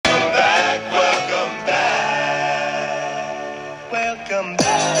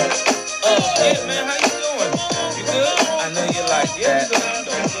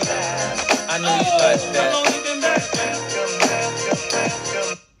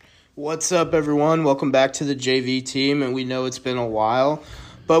What's up, everyone? Welcome back to the JV team, and we know it's been a while,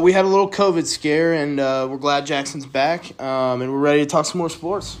 but we had a little COVID scare, and we're glad Jackson's back, and we're ready to talk some more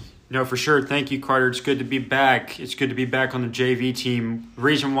sports. No, for sure. Thank you, Carter. It's good to be back. It's good to be back on the JV team. The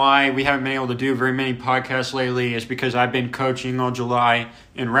reason why we haven't been able to do very many podcasts lately is because I've been coaching all July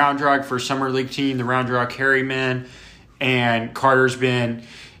in Round Rock for Summer League team, the Round Rock Harrymen, and Carter's been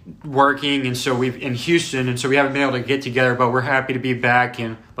working in Houston, and so we haven't been able to get together, but we're happy to be back,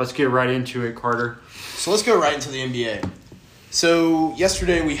 and let's get right into it, Carter. So let's go right into the NBA. So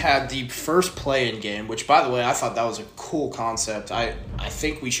yesterday we had the first play-in game, which, by the way, I thought that was a cool concept. I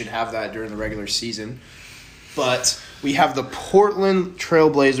think we should have that during the regular season. But we have the Portland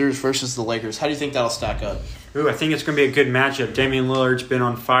Trailblazers versus the Lakers. How do you think that'll stack up? Ooh, I think it's going to be a good matchup. Damian Lillard's been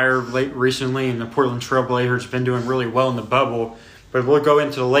on fire recently, and the Portland Trailblazers have been doing really well in the bubble. But we'll go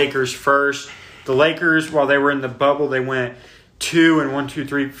into the Lakers first. The Lakers, while they were in the bubble, they went 4.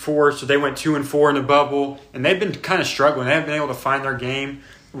 So they went 2-4 in the bubble, and they've been kind of struggling. They haven't been able to find their game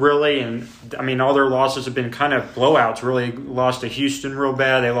really, and I mean all their losses have been kind of blowouts. Really lost to Houston real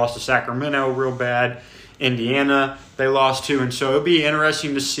bad. They lost to Sacramento real bad. Indiana they lost to, and so it'll be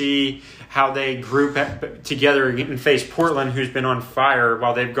interesting to see how they group together and face Portland, who's been on fire.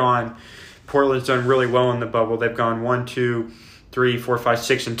 While Portland's done really well in the bubble. They've gone 1, 2, 3, 4, 5,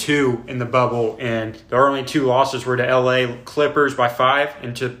 6, and 2 in the bubble, and their only 2 losses were to LA Clippers by 5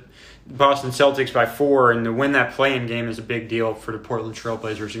 and to Boston Celtics by 4, and to win that play-in game is a big deal for the Portland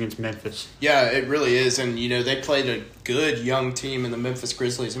Trailblazers against Memphis. Yeah, it really is, and they played a good young team in the Memphis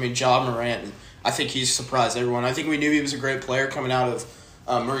Grizzlies. I mean, Ja Morant, I think he's surprised everyone. I think we knew he was a great player coming out of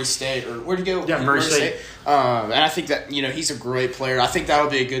Murray State, or where'd he go? Yeah, Murray State. And I think that, he's a great player. I think that'll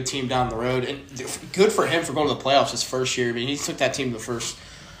be a good team down the road. And good for him for going to the playoffs his first year. I mean, he took that team to the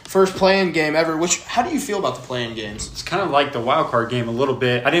first play-in game ever. How do you feel about the play-in games? It's kind of like the wild card game a little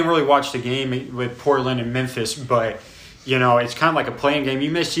bit. I didn't really watch the game with Portland and Memphis, but, it's kind of like a play-in game.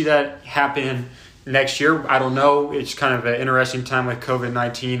 You may see that happen next year. I don't know. It's kind of an interesting time with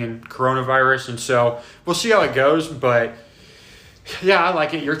COVID-19 and coronavirus, and so we'll see how it goes, but yeah, I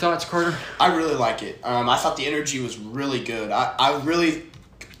like it. Your thoughts, Carter? I really like it. I thought the energy was really good. I really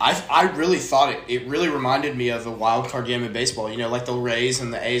thought it really reminded me of a wild card game in baseball. Like the Rays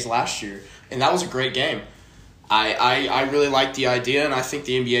and the A's last year, and that was a great game. I really like the idea, and I think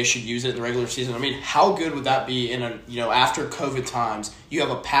the NBA should use it in the regular season. I mean, how good would that be in after COVID times? You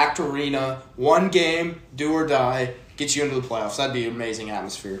have a packed arena, one game, do or die, gets you into the playoffs. That'd be an amazing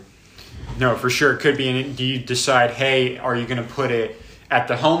atmosphere. No, for sure. It could be. And do you decide, hey, are you going to put it at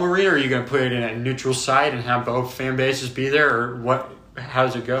the home arena, or are you going to put it in a neutral site and have both fan bases be there, or what? How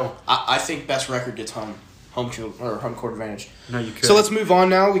does it go? I think best record gets home court advantage. No, you could. So let's move on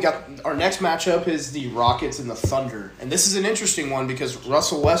now. We got our next matchup is the Rockets and the Thunder, and this is an interesting one because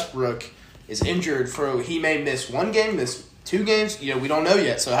Russell Westbrook is injured. He may miss 1 game, miss 2 games. We don't know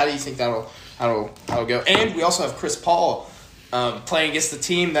yet. So how do you think that'll go? And we also have Chris Paul playing against the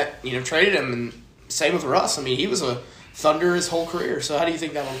team that traded him, and same with Russ. I mean, he was a Thunder his whole career. So how do you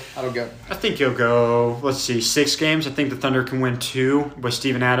think that'll go? I think he'll go, 6 games. I think the Thunder can win 2 with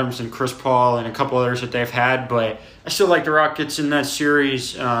Steven Adams and Chris Paul and a couple others that they've had. But I still like the Rockets in that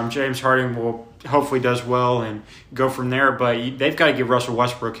series. James Harden hopefully does well and go from there. But they've got to get Russell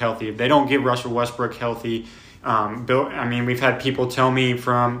Westbrook healthy. If they don't get Russell Westbrook healthy, we've had people tell me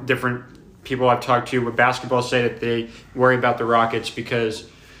from different people I've talked to with basketball say that they worry about the Rockets because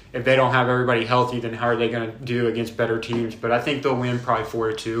if they don't have everybody healthy, then how are they going to do against better teams? But I think they'll win probably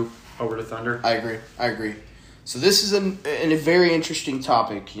 4-2 over the Thunder. I agree. So this is a very interesting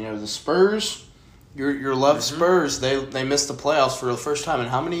topic. The Spurs, your love Spurs, they missed the playoffs for the first time in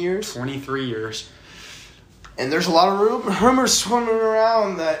how many years? 23 years. And there's a lot of rumors swimming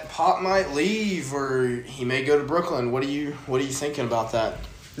around that Pop might leave or he may go to Brooklyn. What are you thinking about that?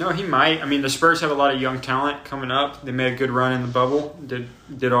 No, he might. I mean, the Spurs have a lot of young talent coming up. They made a good run in the bubble,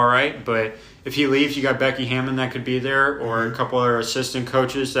 did all right. But if he leaves, you got Becky Hammon that could be there, or a couple other assistant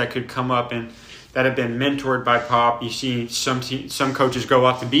coaches that could come up and that have been mentored by Pop. You see some coaches go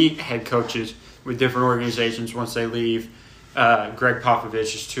off to be head coaches with different organizations once they leave Greg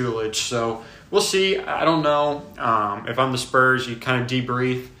Popovich's tutelage. So we'll see. I don't know. If I'm the Spurs, you kind of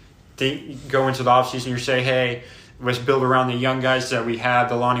debrief, go into the offseason, you say, hey, let's build around the young guys that we have,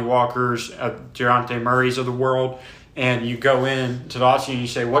 the Lonnie Walkers, Dejounte Murrays of the world, and you go into the offseason and you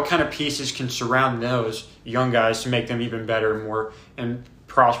say, what kind of pieces can surround those young guys to make them even better and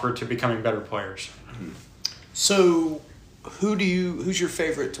prosper to becoming better players? So who's your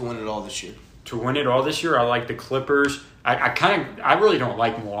favorite to win it all this year? To win it all this year, I like the Clippers. I really don't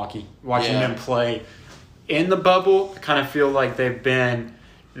like Milwaukee. Watching Yeah. them play in the bubble, I kind of feel like they've been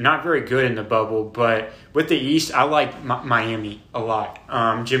not very good in the bubble. But with the East, I like Miami a lot.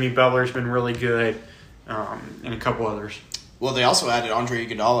 Jimmy Butler's been really good, and a couple others. Well, they also added Andre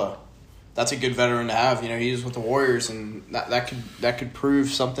Iguodala. That's a good veteran to have. You know, he was with the Warriors, and that could prove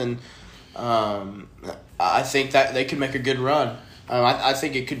something. I think that they could make a good run. I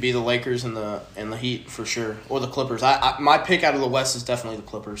think it could be the Lakers and the Heat for sure, or the Clippers. My pick out of the West is definitely the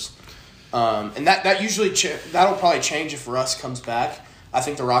Clippers, and that usually that'll probably change if Russ comes back. I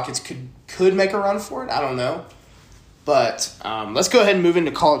think the Rockets could make a run for it. I don't know, but let's go ahead and move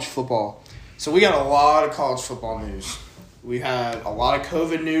into college football. So we got a lot of college football news. We had a lot of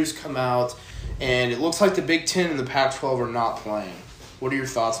COVID news come out, and it looks like the Big Ten and the Pac-12 are not playing. What are your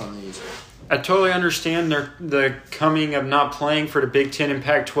thoughts on these? I totally understand the coming of not playing for the Big Ten and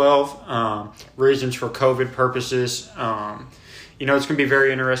Pac-12, reasons for COVID purposes. It's going to be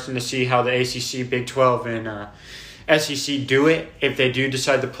very interesting to see how the ACC, Big 12, and SEC do it if they do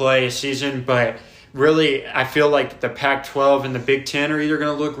decide to play a season. But really, I feel like the Pac-12 and the Big Ten are either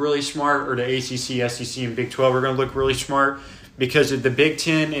going to look really smart, or the ACC, SEC, and Big 12 are going to look really smart, because of the Big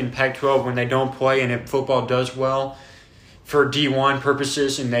Ten and Pac-12, when they don't play and if football does well for D1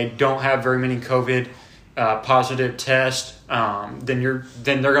 purposes and they don't have very many COVID positive tests, then they're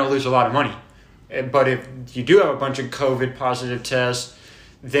going to lose a lot of money. But if you do have a bunch of COVID positive tests,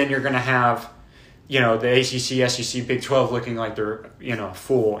 then you're going to have, the ACC, SEC, Big 12 looking like they're,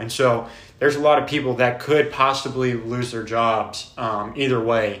 full. And so there's a lot of people that could possibly lose their jobs either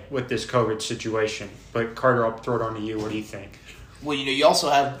way with this COVID situation. But Carter, I'll throw it on to you. What do you think? Well, you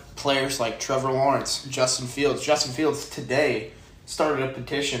also have players like Trevor Lawrence, Justin Fields. Justin Fields today started a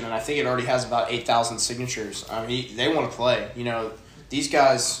petition, and I think it already has about 8,000 signatures. They want to play. These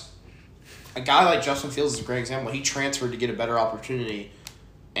guys, a guy like Justin Fields is a great example. He transferred to get a better opportunity,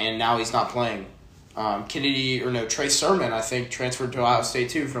 and now he's not playing. Trey Sermon, I think, transferred to Ohio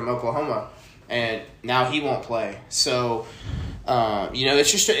State too from Oklahoma, and now he won't play. So,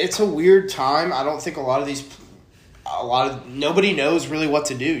 it's a weird time. I don't think nobody knows really what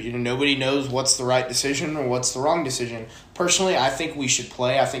to do. Nobody knows what's the right decision or what's the wrong decision. Personally, I think we should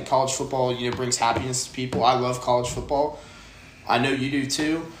play. I think college football, brings happiness to people. I love college football. I know you do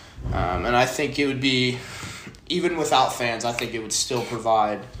too. And I think it would be, even without fans, I think it would still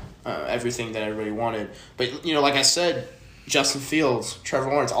provide everything that everybody wanted. But, like I said, Justin Fields, Trevor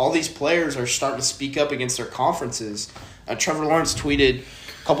Lawrence, all these players are starting to speak up against their conferences. Trevor Lawrence tweeted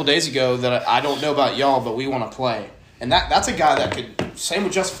a couple days ago that I don't know about y'all, but we want to play. And that's a guy that could, same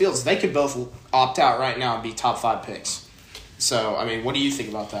with Justin Fields, they could both opt out right now and be top 5 picks. So, what do you think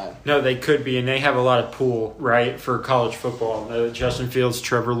about that? No, they could be, and they have a lot of pool, right, for college football. Justin Fields,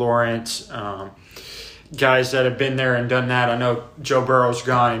 Trevor Lawrence, guys that have been there and done that. I know Joe Burrow's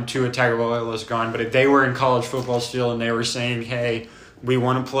gone and Tua Tagovailoa's gone, but if they were in college football still and they were saying, hey, we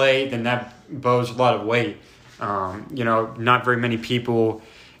want to play, then that bodes a lot of weight. Not very many people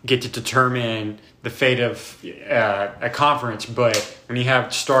get to determine the fate of a conference, but when you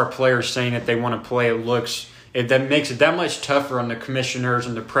have star players saying that they want to play, that makes it that much tougher on the commissioners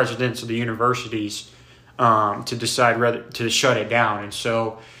and the presidents of the universities to decide whether to shut it down. And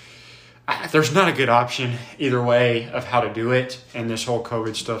so there's not a good option either way of how to do it, and this whole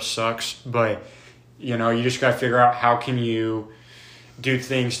COVID stuff sucks. But, you just got to figure out how can you do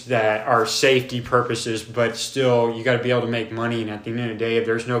things that are safety purposes, but still you got to be able to make money. And at the end of the day, if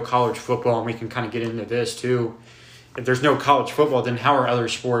there's no college football, and we can kind of get into this too, if there's no college football, then how are other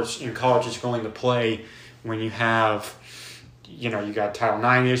sports in colleges going to play when you have, you got Title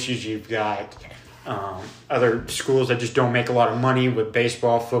IX issues, you've got other schools that just don't make a lot of money with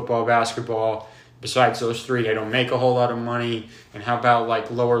baseball, football, basketball. Besides those three, they don't make a whole lot of money. And how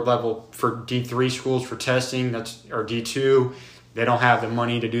about lower level for D3 schools for testing, or D2? They don't have the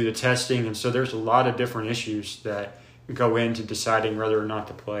money to do the testing, and so there's a lot of different issues that go into deciding whether or not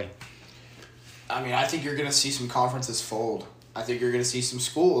to play. I think you're going to see some conferences fold. I think you're going to see some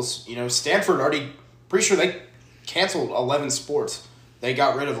schools. Stanford pretty sure they canceled 11 sports. They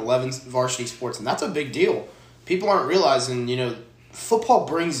got rid of 11 varsity sports, and that's a big deal. People aren't realizing, football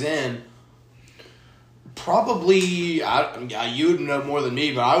brings in probably, you would know more than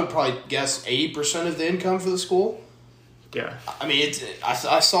me, but I would probably guess 80% of the income for the school. Yeah.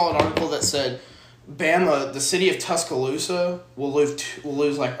 I saw an article that said Bama, the city of Tuscaloosa, will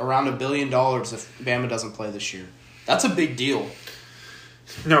lose around $1 billion if Bama doesn't play this year. That's a big deal.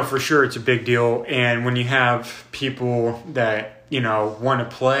 No, for sure it's a big deal. And when you have people that, want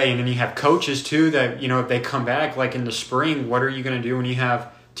to play, and then you have coaches too that, if they come back in the spring, what are you going to do when you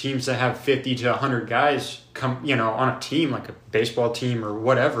have teams that have 50 to 100 guys come, on a team, like a baseball team or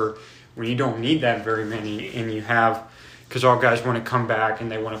whatever, when you don't need that very many, and you have, because all guys want to come back and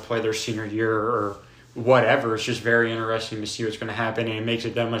they want to play their senior year or whatever. It's just very interesting to see what's going to happen, and it makes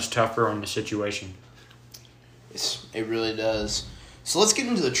it that much tougher on the situation. It really does. So let's get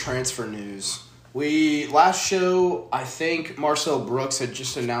into the transfer news. Last show, I think Marcel Brooks had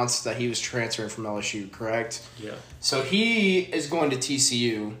just announced that he was transferring from LSU, correct? Yeah. So he is going to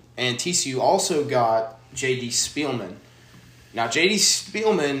TCU, and TCU also got J.D. Spielman. Now, J.D.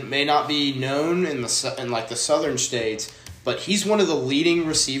 Spielman may not be known in the southern states, but he's one of the leading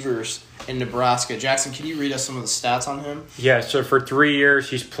receivers in Nebraska. Jackson, can you read us some of the stats on him? Yeah, so for 3 years,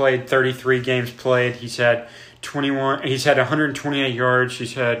 he's played 33 games played. He's had 128 yards.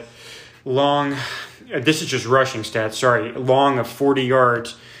 He's had this is just rushing stats, long of 40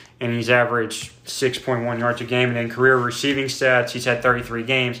 yards, and he's averaged 6.1 yards a game. And then career receiving stats, he's had 33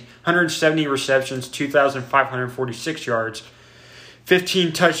 games, 170 receptions, 2,546 yards,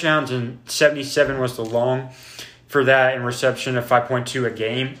 15 touchdowns, and 77 was the long for that, and reception of 5.2 a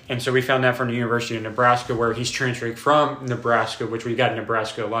game. And so we found that from the University of Nebraska, where he's transferring from Nebraska, which we got in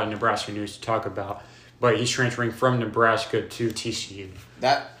Nebraska, a lot of Nebraska news to talk about. But he's transferring from Nebraska to TCU.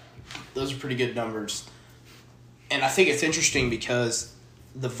 Those are pretty good numbers. And I think it's interesting because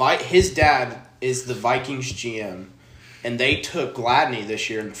his dad is the Vikings GM, and they took Gladney this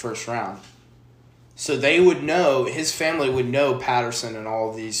year in the first round. So they would know, his family would know Patterson and all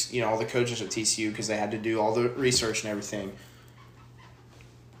of these, all the coaches at TCU because they had to do all the research and everything.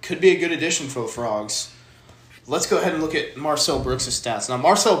 Could be a good addition for the Frogs. Let's go ahead and look at Marcel Brooks' stats. Now,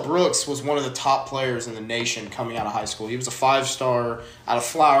 Marcel Brooks was one of the top players in the nation coming out of high school. He was a 5-star out of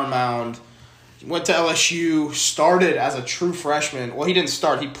Flower Mound. He went to LSU, started as a true freshman. Well, he didn't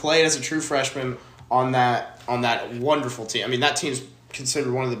start. He played as a true freshman on that wonderful team. I mean, that team's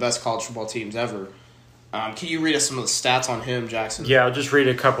considered one of the best college football teams ever. Can you read us some of the stats on him, Jackson? Yeah, I'll just read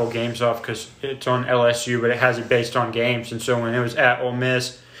a couple games off because it's on LSU, but it has it based on games. And so when it was at Ole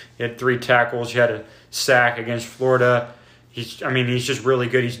Miss, he had 3 tackles. He had a sack against Florida. He's just really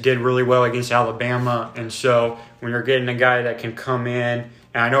good. He did really well against Alabama. And so when you're getting a guy that can come in,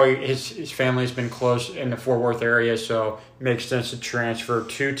 and I know his family's been close in the Fort Worth area, so it makes sense to transfer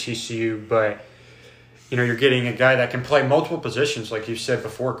to TCU. But, you're getting a guy that can play multiple positions, like you said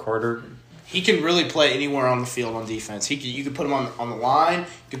before, Carter. He can really play anywhere on the field on defense. You could put him on the line. You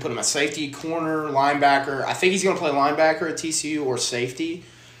could put him at safety, corner, linebacker. I think he's going to play linebacker at TCU or safety.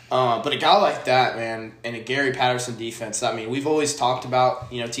 But a guy like that, man, and a Gary Patterson defense, we've always talked about,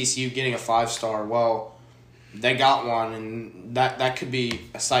 TCU getting a 5-star. Well, they got one, and that could be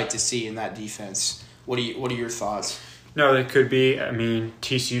a sight to see in that defense. What are your thoughts? No, it could be.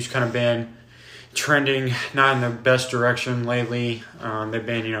 TCU's kind of been trending not in the best direction lately. They've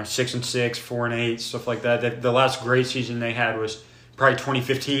been, 6-6, 4-8, stuff like that. The last great season they had was probably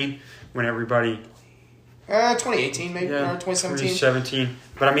 2015 when everybody 2018 maybe, or 2017. 2017.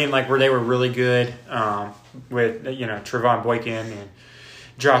 But where they were really good with, Trevon Boykin and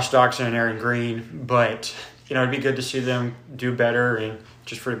Josh Doxson and Aaron Green. But, it'd be good to see them do better and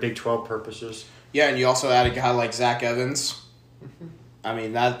just for the Big 12 purposes. Yeah, and you also add a guy like Zach Evans.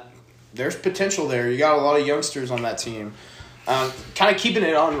 There's potential there. You got a lot of youngsters on that team. Kind of keeping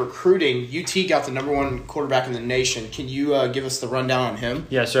it on recruiting, UT got the number 1 quarterback in the nation. Can you give us the rundown on him?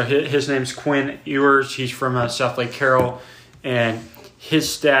 Yeah, so his name's Quinn Ewers. He's from South Lake Carroll, and his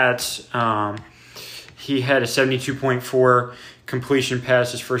stats, he had a 72.4 completion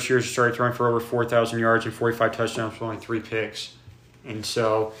pass his first year. He started throwing for over 4,000 yards and 45 touchdowns with only 3 picks. And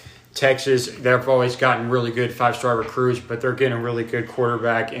so Texas, they've always gotten really good 5-star recruits, but they're getting a really good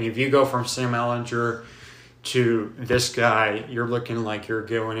quarterback. And if you go from Sam Ehlinger to this guy, you're looking like you're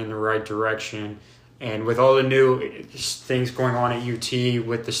going in the right direction. And with all the new things going on at UT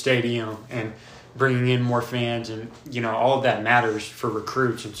with the stadium and bringing in more fans and, all of that matters for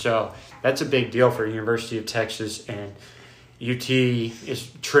recruits. And so that's a big deal for the University of Texas. And UT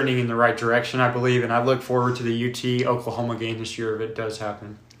is trending in the right direction, I believe. And I look forward to the UT-Oklahoma game this year if it does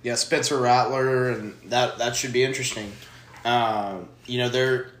happen. Yeah, Spencer Rattler, and that should be interesting.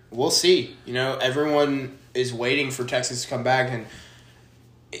 We'll see. Everyone is waiting for Texas to come back, and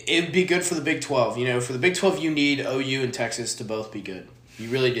it'd be good for the Big 12. For the Big 12, you need OU and Texas to both be good. You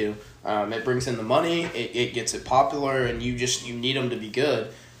really do. It brings in the money, it gets it popular, and you need them to be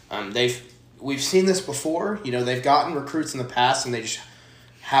good. We've seen this before. They've gotten recruits in the past, and they just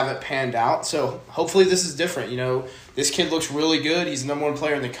haven't panned out. So hopefully this is different. This kid looks really good. He's the number 1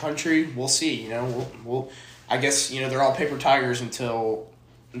 player in the country. We'll see. I guess they're all paper tigers until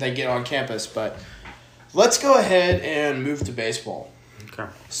they get on campus. But let's go ahead and move to baseball. Okay.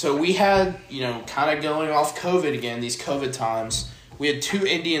 So we had, kind of going off COVID again, these COVID times, we had 2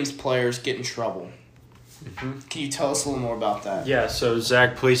 Indians players get in trouble. Mm-hmm. Can you tell us a little more about that? Yeah, so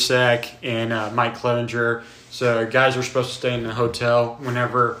Zach Plesac and Mike Clevenger. So guys are supposed to stay in the hotel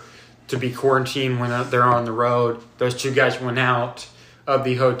to be quarantined when they're on the road. Those 2 guys went out of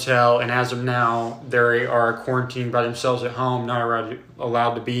the hotel, and as of now, they are quarantined by themselves at home, not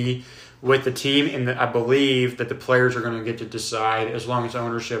allowed to be with the team. And I believe that the players are going to get to decide, as long as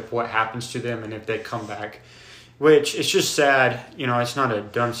ownership, what happens to them and if they come back. Which, it's just sad. It's not a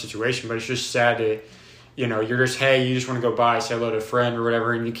dumb situation, but it's just sad that, you're just, hey, you just want to go by, say hello to a friend or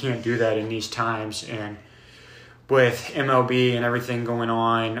whatever, and you can't do that in these times. And with MLB and everything going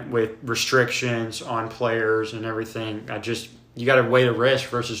on, with restrictions on players and everything, you got to weigh the risk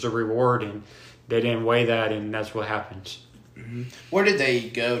versus the reward, and they didn't weigh that, and that's what happens. Mm-hmm. Where did they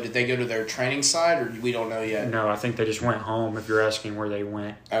go? Did they go to their training site, or we don't know yet? No, I think they just went home, if you're asking where they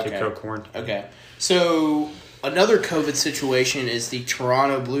went to go quarantine. Okay. So another COVID situation is the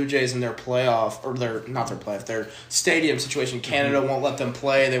Toronto Blue Jays in their their stadium situation. Canada won't let them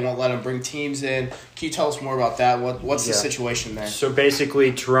play. They won't let them bring teams in. Can you tell us more about that? What's the situation there? So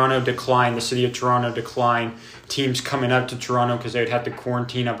basically, the city of Toronto declined teams coming up to Toronto because they would have to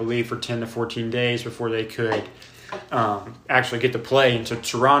quarantine, I believe, for 10 to 14 days before they could actually get to play. And so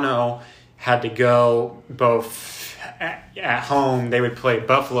Toronto had to go both at home. They would play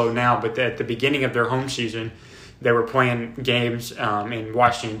Buffalo now, but at the beginning of their home season, they were playing games in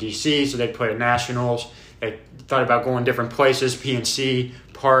Washington, D.C., so they'd play at Nationals. They thought about going different places, PNC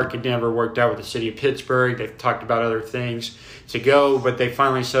Park. It never worked out with the city of Pittsburgh. They talked about other things to go, but they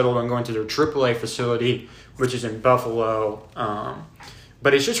finally settled on going to their AAA facility, which is in Buffalo.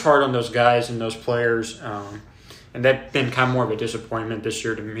 But it's just hard on those guys and those players. And that's been kind of more of a disappointment this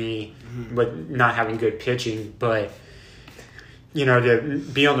year to me, with not having good pitching. But, to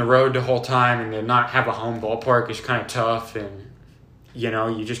be on the road the whole time and to not have a home ballpark is kind of tough. And,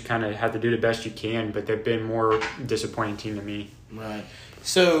 you just kind of have to do the best you can. But they've been more disappointing team to me. Right.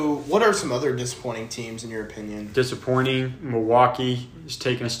 So what are some other disappointing teams in your opinion? Disappointing. Milwaukee is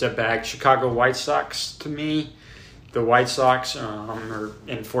taking a step back. Chicago White Sox, to me. The White Sox are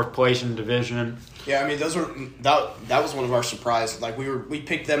in 4th place in the division. Yeah, I mean that was one of our surprises. Like we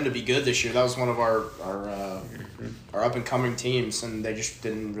picked them to be good this year. That was one of our up and coming teams, and they just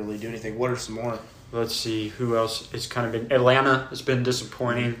didn't really do anything. What are some more? Let's see who else. It's kind of been Atlanta has been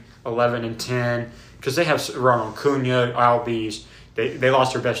disappointing, 11-10, because they have Ronald Acuna, Albies. They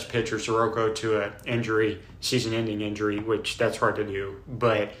lost their best pitcher Soroka to a season-ending injury, which that's hard to do,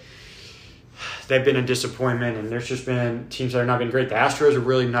 but. They've been a disappointment, and there's just been teams that have not been great. The Astros have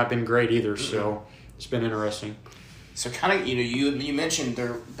really not been great either, so it's been interesting. So kind of, you mentioned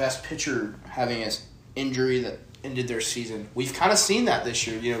their best pitcher having an injury that ended their season. We've kind of seen that this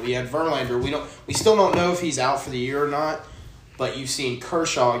year. We had Verlander. We still don't know if he's out for the year or not, but you've seen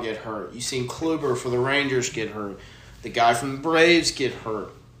Kershaw get hurt. You've seen Kluber for the Rangers get hurt. The guy from the Braves get hurt.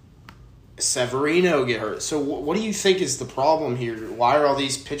 Severino get hurt. So what do you think is the problem here? Why are all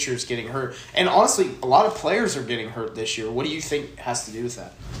these pitchers getting hurt? And honestly, a lot of players are getting hurt this year. What do you think has to do with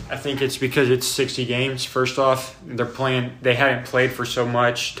that? I think it's because it's 60 games. First off, they hadn't played for so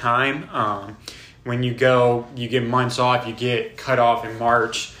much time. When you get months off, you get cut off in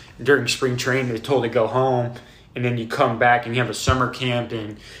March. During spring training, they're told to go home, and then you come back and you have a summer camp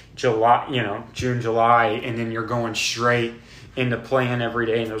in July, June, July, and then you're going straight into playing every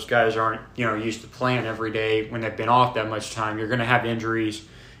day, and those guys aren't, used to playing every day when they've been off that much time. You're going to have injuries,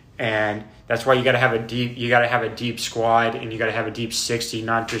 and that's why you got to have a deep squad, and you got to have a deep 60,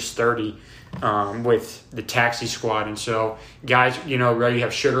 not just 30, with the taxi squad. And so guys, you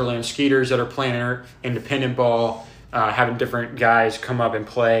have Sugarland Skeeters that are playing independent ball, having different guys come up and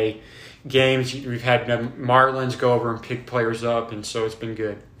play games. We've had Marlins go over and pick players up, and so it's been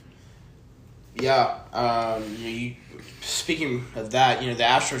good. Yeah, speaking of that, the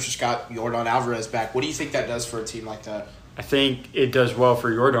Astros just got Yordan Alvarez back. What do you think that does for a team like that? I think it does well for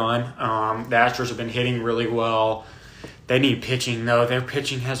Yordan. The Astros have been hitting really well. They need pitching, though. Their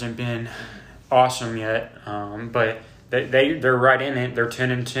pitching hasn't been awesome yet, but they're right in it. They're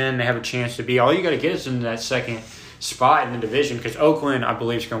 10-10. They have a chance to be. All you got to get is into that second spot in the division, because Oakland, I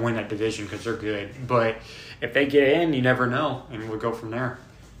believe, is going to win that division because they're good. But if they get in, you never know, and we'll go from there.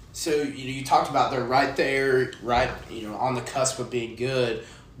 So, you talked about they're right there, on the cusp of being good.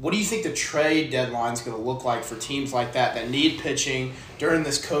 What do you think the trade deadline is going to look like for teams like that need pitching during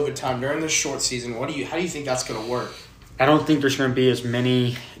this COVID time, during this short season? How do you think that's going to work? I don't think there's going to be as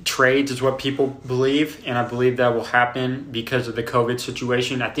many trades as what people believe, and I believe that will happen because of the COVID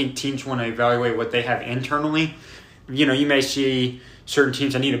situation. I think teams want to evaluate what they have internally. You may see certain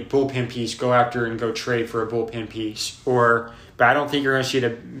teams that need a bullpen piece go after and go trade for a bullpen piece. But I don't think you're going to see the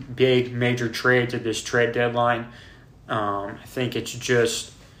big major trades at this trade deadline. I think it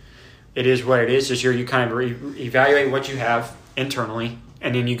is what it is. This year you kind of evaluate what you have internally,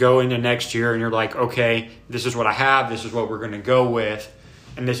 and then you go into next year and you're like, okay, this is what I have, this is what we're going to go with,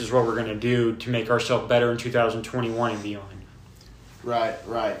 and this is what we're going to do to make ourselves better in 2021 and beyond. Right.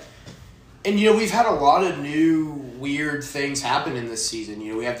 And, we've had a lot of new weird things happen in this season.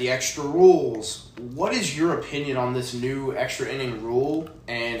 We have the extra rules. What is your opinion on this new extra inning rule,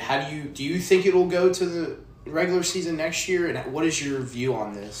 and how do you think it will go to the regular season next year, and what is your view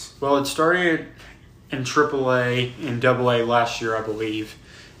on this? Well, it started in AAA and AA last year, I believe,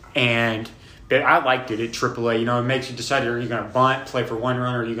 and I liked it at AAA. It makes you decide, are you going to bunt, play for one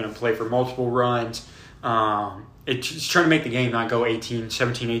run, or are you going to play for multiple runs? It's trying to make the game not go 17,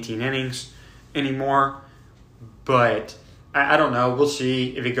 18 innings anymore. But I don't know. We'll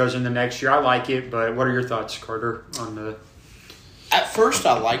see if it goes in the next year. I like it, but what are your thoughts, Carter, on the... At first,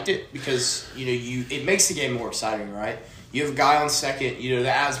 I liked it because, it makes the game more exciting, right? You have a guy on second,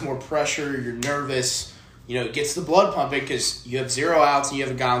 that adds more pressure. You're nervous. It gets the blood pumping because you have 0 outs and you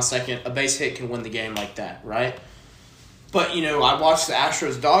have a guy on second. A base hit can win the game like that, right? But, I watched the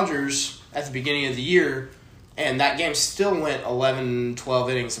Astros-Dodgers at the beginning of the year, and that game still went 11, 12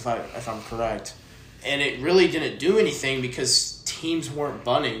 innings, if I'm correct. And it really didn't do anything because teams weren't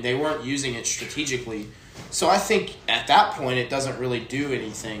bunting. They weren't using it strategically. So I think at that point it doesn't really do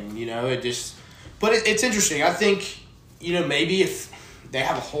anything, But it's interesting. I think, maybe if they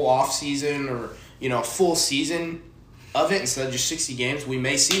have a whole off season or, a full season of it instead of just 60 games, we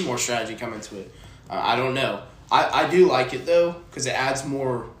may see more strategy come into it. I don't know. I do like it, though, because it adds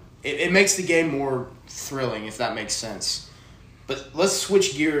more – it makes the game more thrilling, if that makes sense. But let's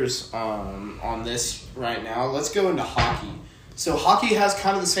switch gears on this right now. Let's go into hockey. So hockey has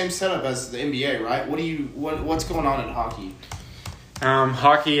kind of the same setup as the NBA, right? What's going on in hockey?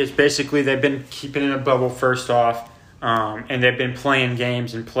 Hockey is basically, they've been keeping in a bubble first off, and they've been playing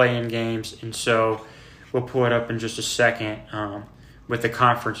games, and so we'll pull it up in just a second with the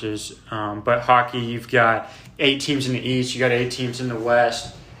conferences. But hockey, you've got 8 teams in the East, you got 8 teams in the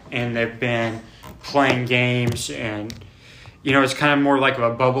West, and they've been playing games, and it's kind of more like a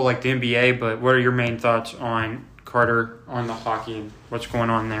bubble like the NBA. But what are your main thoughts on, Carter, on the hockey and what's going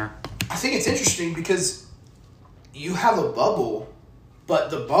on there? I think it's interesting because you have a bubble, but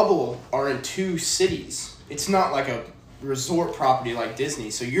the bubble are in 2 cities. It's not like a resort property like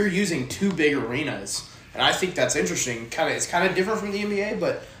Disney, so you're using 2 big arenas, and I think that's interesting. It's kind of different from the NBA,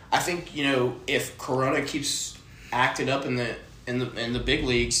 but I think if Corona keeps acting up in the big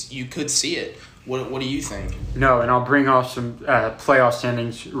leagues, you could see it. What do you think? No, and I'll bring off some playoff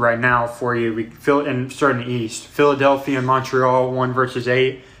standings right now for you. Starting in the East, Philadelphia and Montreal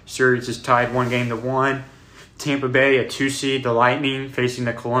 1-8. Series is tied 1-1. Tampa Bay, a 2 seed, the Lightning facing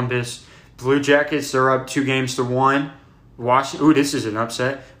the Columbus Blue Jackets. They're up 2-1. This is an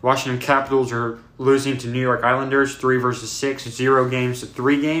upset. Washington Capitals are losing to New York Islanders 3-6,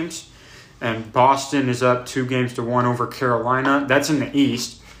 0-3. And Boston is up 2-1 over Carolina. That's in the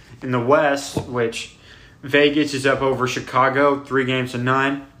East. In the West, which Vegas is up over Chicago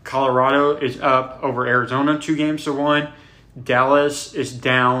 3-0. Colorado is up over Arizona 2-1. Dallas is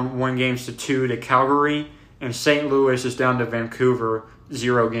down 1-2 to Calgary, and St. Louis is down to Vancouver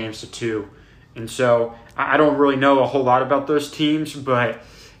 0-2. And so I don't really know a whole lot about those teams, but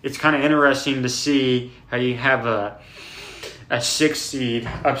it's kind of interesting to see how you have a 6 seed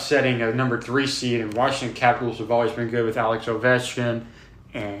upsetting a number 3 seed, and Washington Capitals have always been good with Alex Ovechkin.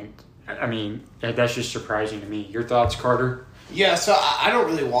 And, that's just surprising to me. Your thoughts, Carter? Yeah, so I don't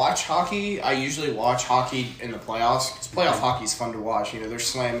really watch hockey. I usually watch hockey in the playoffs because playoff hockey is fun to watch. They're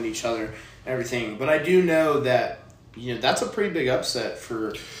slamming each other and everything. But I do know that, that's a pretty big upset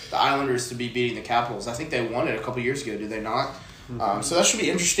for the Islanders to be beating the Capitals. I think they won it a couple years ago, did they not? Mm-hmm. So that should be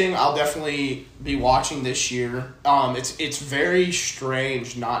interesting. I'll definitely be watching this year. It's very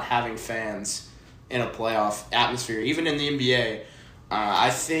strange not having fans in a playoff atmosphere, even in the NBA. I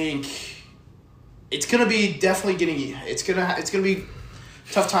think it's gonna be it's gonna be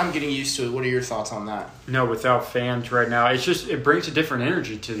a tough time getting used to it. What are your thoughts on that? No, without fans right now, it brings a different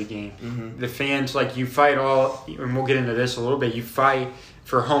energy to the game. Mm-hmm. The fans, you fight and we'll get into this a little bit. You fight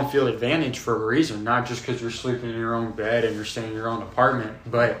for home field advantage for a reason, not just because you're sleeping in your own bed and you're staying in your own apartment,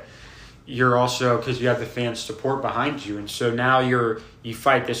 but you're also because you have the fans' support behind you. And so now you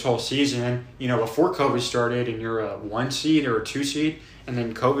fight this whole season, before COVID started, and you're a 1 seed or a 2 seed, and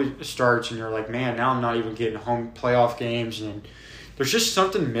then COVID starts and you're like, man, now I'm not even getting home playoff games. And there's just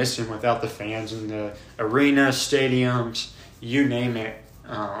something missing without the fans in the arena, stadiums, you name it.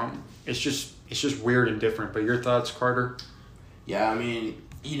 It's just weird and different. But your thoughts, Carter? Yeah, I mean,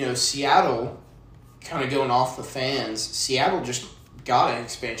 Seattle, kind of going off the fans, Seattle just got an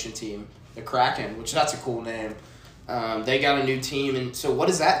expansion team, the Kraken, which that's a cool name. They got a new team, and so what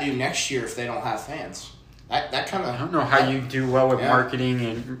does that do next year if they don't have fans? That kind of... I don't know how you do well with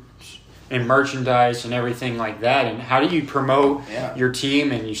marketing and merchandise and everything like that, and how do you promote your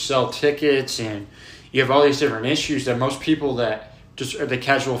team and you sell tickets, and you have all these different issues that most people that just the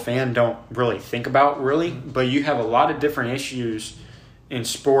casual fan don't really think about, really. But you have a lot of different issues in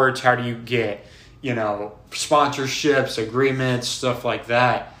sports. How do you get, sponsorships, agreements, stuff like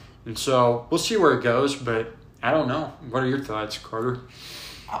that? And so we'll see where it goes, but I don't know. What are your thoughts, Carter?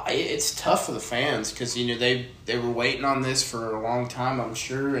 It's tough for the fans because, they were waiting on this for a long time, I'm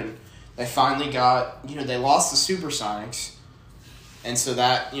sure, and they finally got, they lost the Supersonics. And so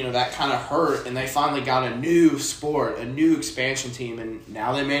that, that kind of hurt, and they finally got a new sport, a new expansion team, and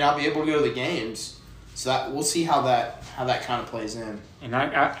now they may not be able to go to the games. So that we'll see how that kind of plays in. And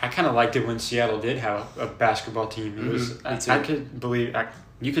I kind of liked it when Seattle did have a basketball team. It was I could believe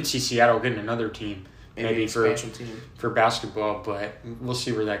you could see Seattle getting another team, maybe for basketball, but we'll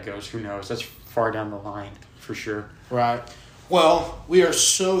see where that goes. Who knows? That's far down the line for sure. Right. Well, we are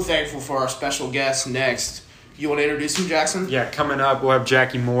so thankful for our special guest next. You want to introduce him, Jackson? Yeah, coming up, we'll have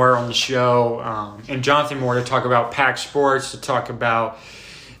Jackie Moore on the show and Jonathan Moore to talk about PAC Sports, to talk about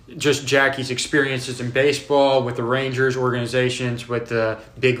just Jackie's experiences in baseball with the Rangers organizations, with the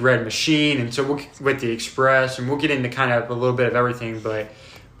Big Red Machine, and so with the Express, and we'll get into kind of a little bit of everything, but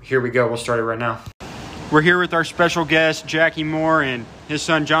here we go. We'll start it right now. We're here with our special guest, Jackie Moore, and his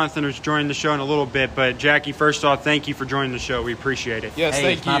son Jonathan is joining the show in a little bit. But Jackie, first off, thank you for joining the show. We appreciate it. Yes,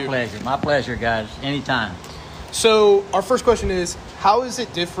 thank you. My pleasure. My pleasure, guys. Anytime. So our first question is, how is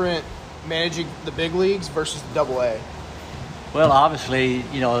it different managing the big leagues versus the AA? Well, obviously,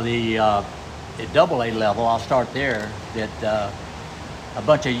 the at AA level, I'll start there, that a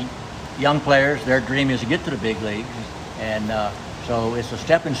bunch of young players, their dream is to get to the big leagues. And so it's a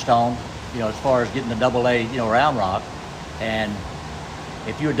stepping stone, as far as getting to AA, Round Rock. And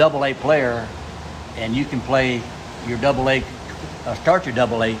if you're a AA player and you can play your start your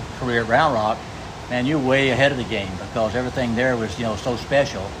AA career at Round Rock, man, you're way ahead of the game because everything there was, so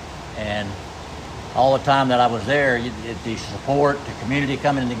special. And all the time that I was there, the support, the community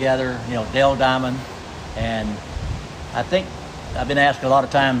coming together, Dale Diamond. And I think I've been asked a lot of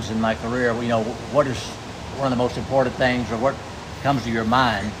times in my career, what is one of the most important things or what comes to your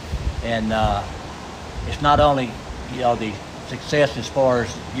mind? And it's not only, the success as far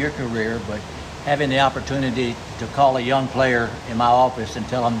as your career, but having the opportunity to call a young player in my office and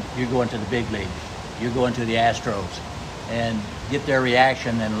tell them you're going to the big leagues, you're going to the Astros, and get their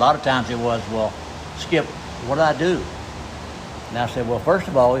reaction. And a lot of times it was, well, Skip, what did I do? And I said, well, first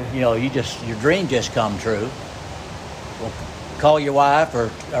of all, your dream just come true. Well, call your wife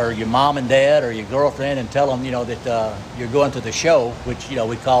or your mom and dad or your girlfriend and tell them, that you're going to the show, which,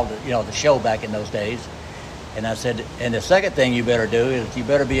 we called it, the show back in those days. And I said, and the second thing you better do is you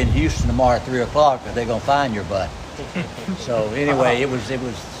better be in Houston tomorrow at 3 o'clock or they're going to find your butt. So anyway, it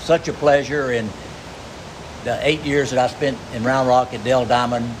was such a pleasure. And the 8 years that I spent in Round Rock at Dale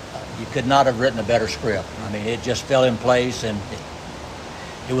Diamond, you could not have written a better script. I mean, it just fell in place, and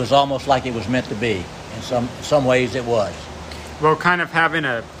it was almost like it was meant to be. In some ways, it was. Well, kind of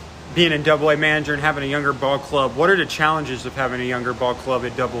being a AA manager and having a younger ball club, what are the challenges of having a younger ball club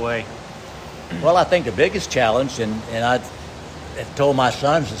at AA? Well, I think the biggest challenge, and I told my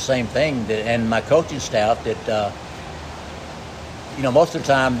sons the same thing, and my coaching staff, that most of the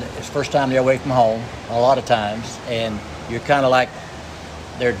time, it's the first time they're away from home, a lot of times, and you're kind of like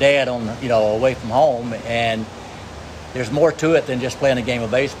their dad away from home, and there's more to it than just playing a game of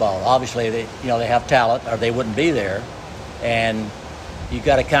baseball. Obviously, they have talent, or they wouldn't be there, and you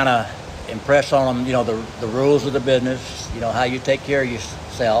got to kind of impress on them, the rules of the business, how you take care of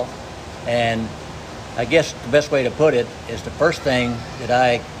yourself. And I guess the best way to put it is the first thing that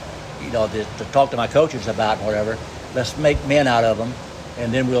I, to talk to my coaches about and whatever, let's make men out of them,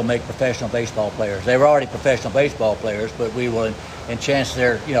 and then we'll make professional baseball players. They were already professional baseball players, but we will enhance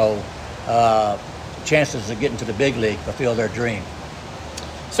their, chances of getting to the big league, fulfill their dream.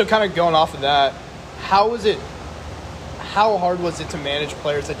 So kind of going off of that, how hard was it to manage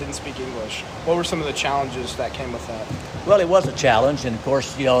players that didn't speak English? What were some of the challenges that came with that? Well, it was a challenge, and of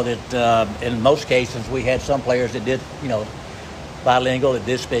course, that in most cases we had some players that did, bilingual, that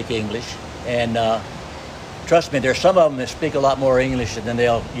did speak English, and trust me, there's some of them that speak a lot more English than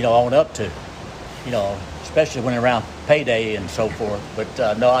they'll, own up to, especially when around payday and so forth.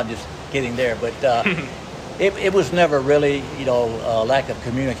 But no, I'm just kidding there. But It was never really, a lack of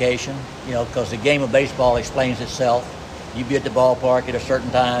communication, because the game of baseball explains itself. You be at the ballpark at a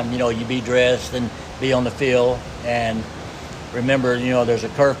certain time, you be dressed and be on the field. And remember, there's a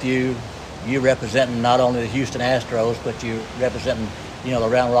curfew. You representing not only the Houston Astros, but you representing, the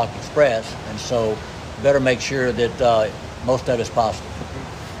Round Rock Express. And so better make sure that most of it's possible.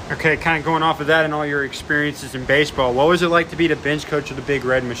 Okay, kind of going off of that and all your experiences in baseball, what was it like to be the bench coach of the Big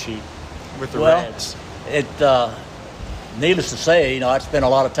Red Machine with the Reds? It, needless to say, I'd spent a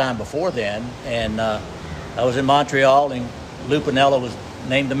lot of time before then, and I was in Montreal, and Lou Piniella was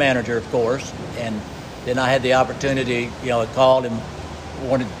named the manager, of course, and then I had the opportunity, he called and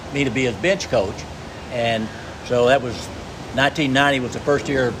wanted me to be his bench coach, and so that was 1990 was the first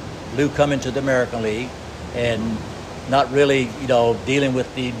year Lou come into the American League, and not really, dealing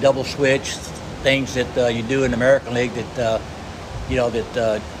with the double switch things that you do in the American League that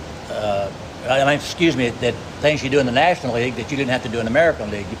that things you do in the National League that you didn't have to do in the American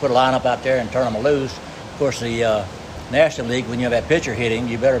League. You put a lineup out there and turn them loose. Of course, the National League, when you have that pitcher hitting,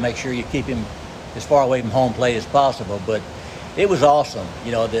 you better make sure you keep him as far away from home plate as possible. But it was awesome.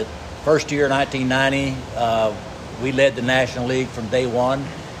 The first year, 1990, we led the National League from day one.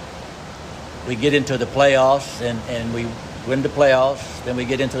 We get into the playoffs, and we win the playoffs. Then we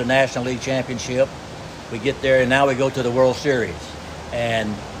get into the National League Championship. We get there, and now we go to the World Series.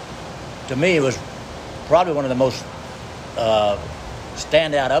 And to me, it was probably one of the most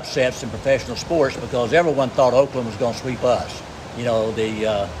standout upsets in professional sports because everyone thought Oakland was going to sweep us.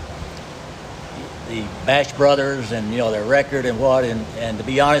 The Bash brothers and, their record and what. And to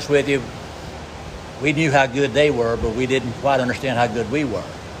be honest with you, we knew how good they were, but we didn't quite understand how good we were.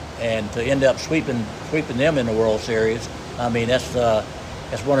 And to end up sweeping them in the World Series, I mean, that's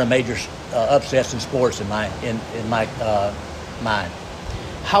one of the major upsets in sports in my mind.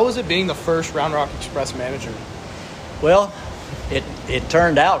 How was it being the first Round Rock Express manager? Well, it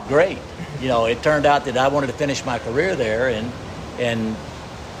turned out great. It turned out that I wanted to finish my career there, and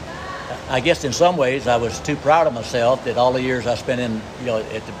I guess in some ways I was too proud of myself that all the years I spent in,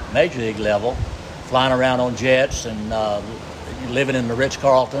 at the major league level, flying around on jets and living in the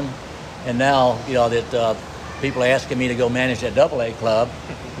Ritz-Carlton, and now, that people are asking me to go manage that AA club,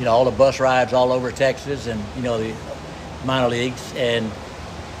 all the bus rides all over Texas and, the minor leagues. And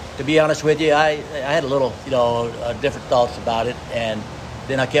to be honest with you, I had a little, different thoughts about it. And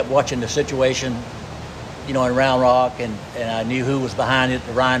then I kept watching the situation, in Round Rock, and I knew who was behind it,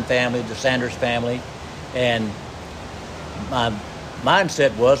 the Ryan family, the Sanders family. And my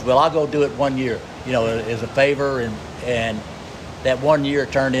mindset was, well, I'll go do it 1 year, as a favor. And that 1 year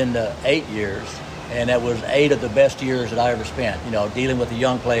turned into 8 years. And that was 8 of the best years that I ever spent, dealing with the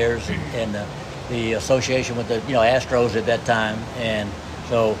young players and the association with the, Astros at that time. And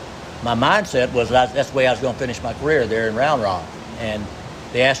so my mindset was that's the way I was going to finish my career there in Round Rock. And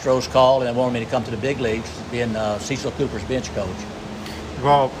the Astros called and they wanted me to come to the big leagues, being Cecil Cooper's bench coach.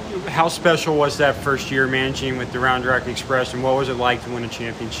 Well, how special was that first year managing with the Round Rock Express, and what was it like to win a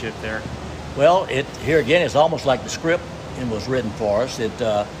championship there? Well, here again, it's almost like the script was written for us.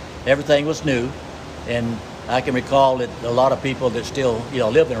 Everything was new, and I can recall that a lot of people that still,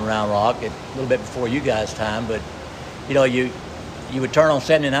 lived in Round Rock, a little bit before you guys' time, but, you would turn on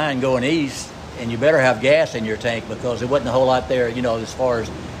 79 going east, and you better have gas in your tank because there wasn't a whole lot there, as far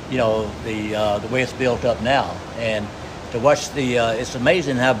as, the way it's built up now. And to watch it's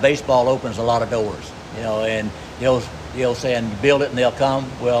amazing how baseball opens a lot of doors, and the old saying, build it and they'll come.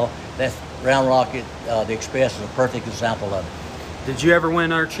 Well, that's Round Rock, the Express is a perfect example of it. Did you ever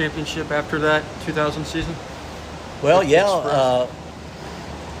win our championship after that 2000 season? Well, yeah.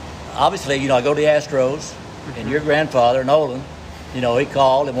 Obviously, I go to the Astros, and your grandfather, Nolan, he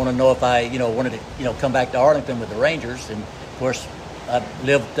called and wanted to know if I, wanted to, come back to Arlington with the Rangers. And, of course, I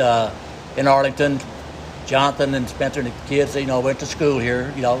lived in Arlington. Johnathon and Spencer and the kids, went to school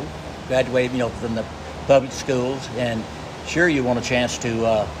here, graduated, from the public schools. And sure, you want a chance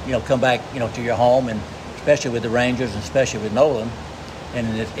to, come back, to your home, and especially with the Rangers and especially with Nolan.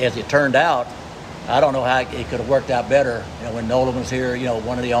 And as it turned out, I don't know how it could have worked out better. When Nolan was here,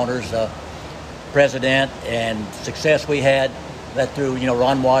 one of the owners, president, and success we had that through,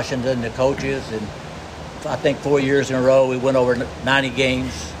 Ron Washington, the coaches. And I think 4 years in a row, we went over 90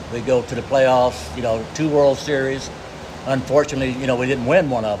 games. We go to the playoffs, 2 World Series. Unfortunately, we didn't win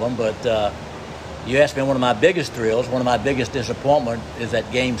one of them, but you asked me one of my biggest thrills, one of my biggest disappointment is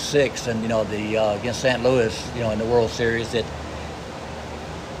that Game 6 and, against St. Louis, in the World Series. That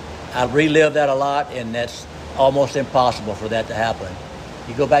I relived that a lot, and that's almost impossible for that to happen.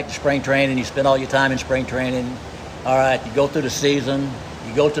 You go back to spring training, you spend all your time in spring training. All right, you go through the season,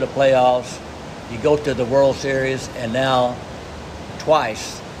 you go to the playoffs, you go to the World Series, and now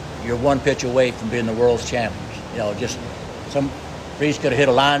twice you're one pitch away from being the world's champions. You know, just Freese could have hit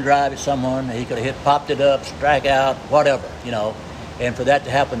a line drive at someone. He could have popped it up, strike out, whatever, you know. And for that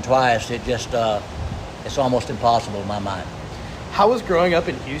to happen twice, it's almost impossible in my mind. How was growing up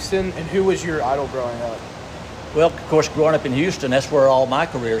in Houston, and who was your idol growing up? Well, of course, growing up in Houston, that's where all my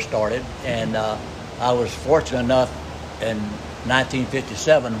career started. And I was fortunate enough in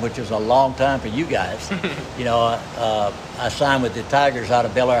 1957, which is a long time for you guys. You know, I signed with the Tigers out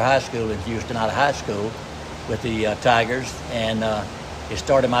of Bel Air High School in Houston, out of high school with the Tigers. And it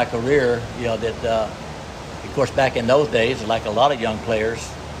started my career, you know, that, of course, back in those days, like a lot of young players,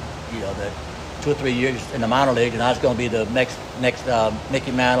 you know, that 2 or 3 years in the minor league, and I was going to be the next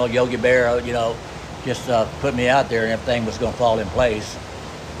Mickey Mantle, Yogi Berra, you know, just put me out there and everything was going to fall in place.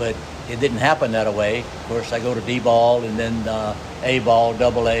 But it didn't happen that way. Of course, I go to D-ball and then A-ball,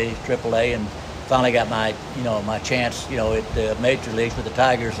 AA, AAA, and finally got my chance, you know, at the major leagues with the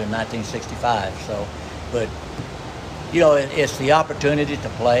Tigers in 1965. So, but, you know, it's the opportunity to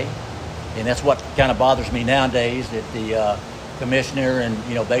play, and that's what kind of bothers me nowadays, that the commissioner and,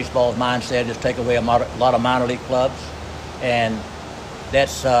 you know, baseball's mindset is take away a lot of minor league clubs, and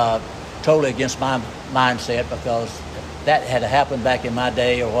that's totally against my mindset, because if that had happened back in my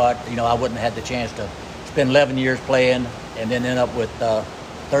day or what, you know, I wouldn't have had the chance to spend 11 years playing and then end up with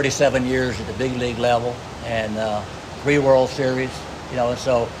 37 years at the big league level and 3 World Series, you know, and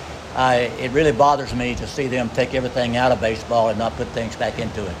so it really bothers me to see them take everything out of baseball and not put things back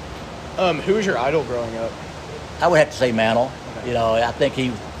into it. Who was your idol growing up? I would have to say Mantle. You know, I think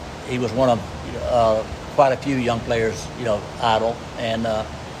he was one of quite a few young players, you know, idol. And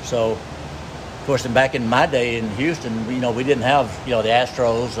so, of course, back in my day in Houston, you know, we didn't have, you know, the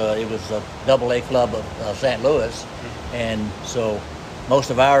Astros. It was a AA club of St. Louis. And so most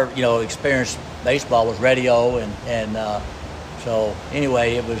of our, you know, experienced baseball was radio. And so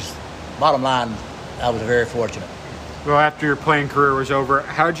anyway, it was, bottom line, I was very fortunate. Well, after your playing career was over,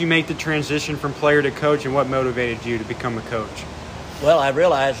 how did you make the transition from player to coach, and what motivated you to become a coach? Well, I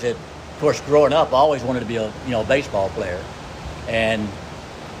realized that, of course, growing up, I always wanted to be a baseball player. And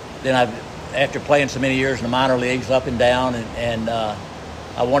then after playing so many years in the minor leagues, up and down, and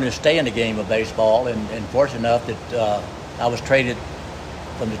I wanted to stay in the game of baseball, and fortunate enough that I was traded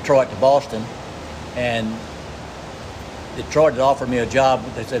from Detroit to Boston, and Detroit had offered me a job.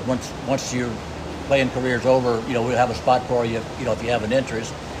 They said, once your playing career's over, you know, we'll have a spot for you, you know, if you have an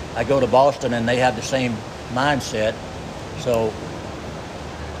interest. I go to Boston, and they have the same mindset. So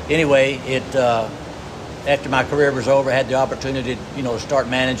anyway, after my career was over, I had the opportunity, you know, to start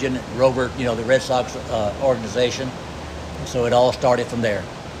managing Rover, you know, the Red Sox organization. So it all started from there.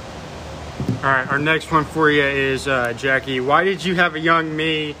 All right, our next one for you is Jackie. Why did you have a young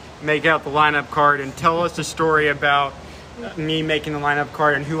me make out the lineup card, and tell us the story about me making the lineup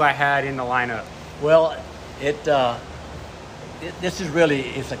card and who I had in the lineup? Well, this is really,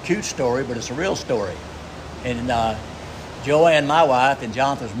 it's a cute story, but it's a real story. And Joanne, my wife, and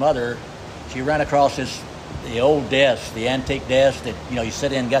Jonathan's mother, she ran across the old desk, the antique desk that, you know, you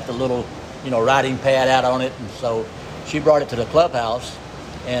sit in, got the little, you know, writing pad out on it. And so she brought it to the clubhouse,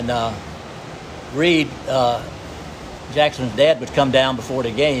 and Reed, Jackson's dad, would come down before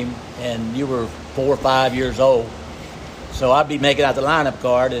the game, and you were 4 or 5 years old. So I'd be making out the lineup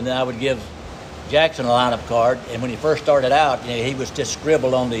card, and then I would give Jackson a lineup card. And when he first started out, you know, he was just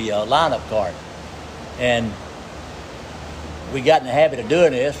scribbled on the lineup card. And we got in the habit of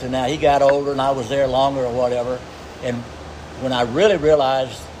doing this, and now he got older and I was there longer or whatever. And when I really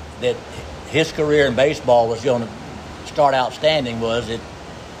realized that his career in baseball was going to start outstanding was that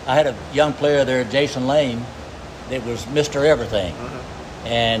I had a young player there, Jason Lane, that was Mr. Everything.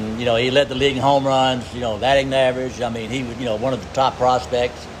 And, you know, he led the league in home runs, you know, batting average. I mean, he was, you know, one of the top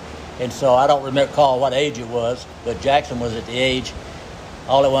prospects. And so I don't recall what age it was, but Jackson was at the age,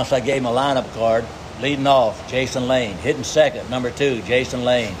 all at once I gave him a lineup card. Leading off, Jason Lane. Hitting second, number 2, Jason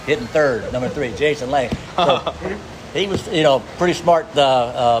Lane. Hitting third, number 3, Jason Lane. So he was, you know, pretty smart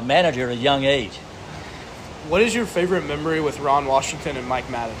manager at a young age. What is your favorite memory with Ron Washington and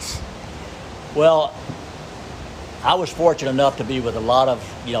Mike Maddox? Well, I was fortunate enough to be with a lot of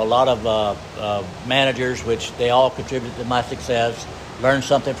managers, which they all contributed to my success. Learned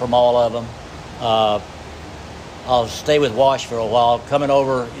something from all of them. I'll stay with Wash for a while, coming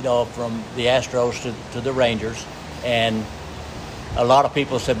over, you know, from the Astros to the Rangers. And a lot of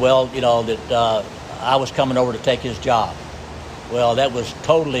people said, well, you know, that I was coming over to take his job. Well, that was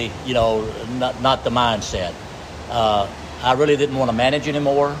totally, you know, not the mindset. I really didn't want to manage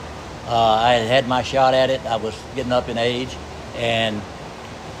anymore. I had my shot at it. I was getting up in age. And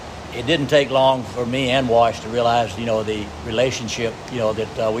it didn't take long for me and Wash to realize, the relationship,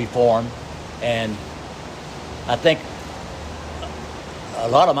 that we formed. And I think a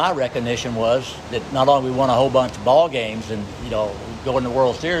lot of my recognition was that not only we won a whole bunch of ball games and, go in the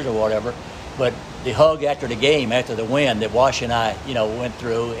World Series or whatever, but the hug after the game, after the win that Wash and I, went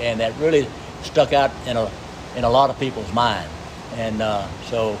through, and that really stuck out in a lot of people's mind. And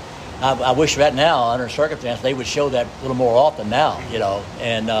so I wish right now, under circumstances, they would show that a little more often now,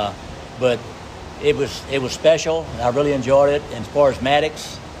 And but it was special. I really enjoyed it. And as far as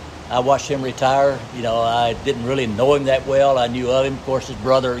Maddox, I watched him retire. I didn't really know him that well. I knew of him, of course, his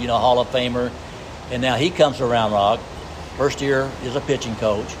brother, Hall of Famer. And now he comes to Round Rock. First year is a pitching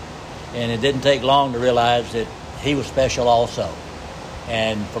coach. And it didn't take long to realize that he was special also.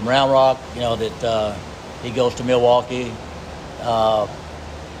 And from Round Rock, that he goes to Milwaukee.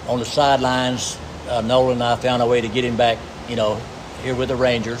 On the sidelines, Nolan and I found a way to get him back, here with the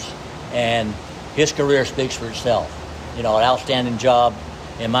Rangers. And his career speaks for itself. An outstanding job,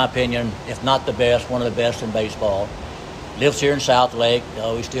 in my opinion, if not the best, one of the best in baseball. Lives here in South Lake.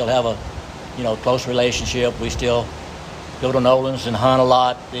 We still have a, close relationship. We still go to Nolan's and hunt a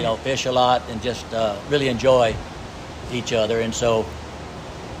lot, fish a lot, and just really enjoy each other. And so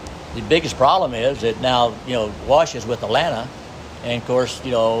the biggest problem is that now, Wash is with Atlanta, and of course,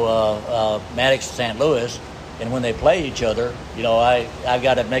 Maddox is St. Louis, and when they play each other, I've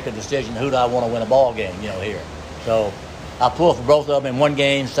got to make a decision, who do I want to win a ball game, here. So I pull for both of them in one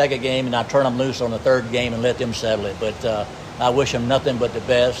game, second game, and I turn them loose on the third game and let them settle it. But I wish them nothing but the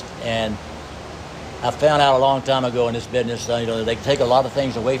best. And I found out a long time ago in this business, they can take a lot of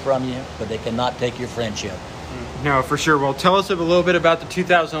things away from you, but they cannot take your friendship. No, for sure. Well, tell us a little bit about the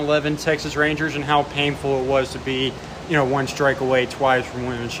 2011 Texas Rangers and how painful it was to be, one strike away twice from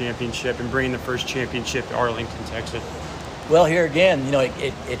winning a championship and bringing the first championship to Arlington, Texas. Well, here again,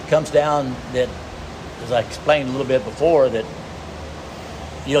 it comes down that, as I explained a little bit before, that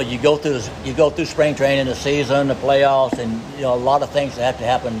you go through spring training, the season, the playoffs, and a lot of things that have to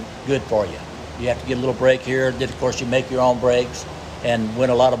happen good for you. You have to get a little break here. Then, of course, you make your own breaks and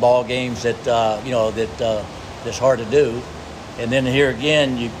win a lot of ball games that that's hard to do. And then here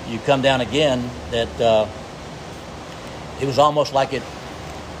again, you come down again that it was almost like it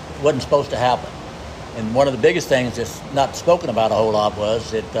wasn't supposed to happen. And one of the biggest things that's not spoken about a whole lot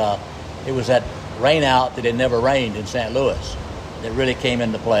was that it was that rain out that it never rained in St. Louis that really came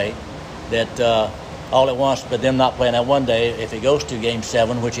into play. That all at once, but them not playing that one day, if it goes to Game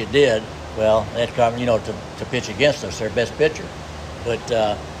 7, which it did, well, that's to pitch against us, their best pitcher. But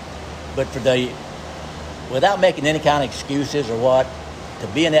without making any kind of excuses or what, to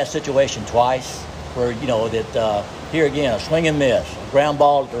be in that situation twice, where that here again, a swing and miss, a ground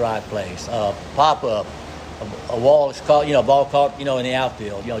ball at the right place, a pop up, a wall is caught, ball caught, in the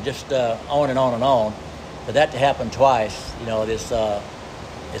outfield, just on and on and on. For that to happen twice, it's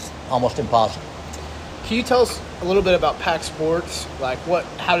almost impossible. Can you tell us a little bit about Pack Sports? Like,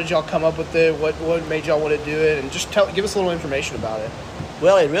 how did y'all come up with it? What made y'all want to do it? And just give us a little information about it.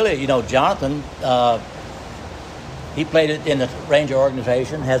 Well, it really, Jonathan, he played it in the Ranger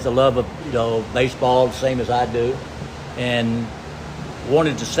organization, has the love of, baseball, the same as I do, and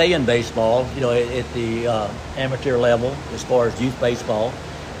wanted to stay in baseball, at the amateur level as far as youth baseball.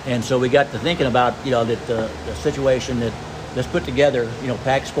 And so we got to thinking about, that the situation that let's put together,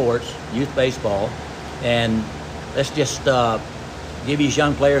 Pack Sports, youth baseball, and let's just give these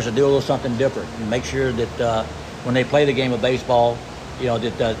young players to do a little something different and make sure that when they play the game of baseball,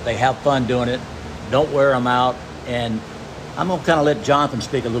 that they have fun doing it, don't wear them out. And I'm going to kind of let Jonathan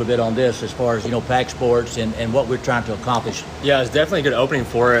speak a little bit on this as far as, Pack Sports and what we're trying to accomplish. Yeah, it's definitely a good opening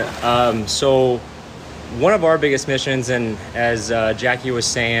for it. So one of our biggest missions, and as Jackie was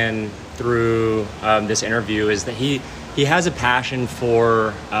saying through this interview, is that he has a passion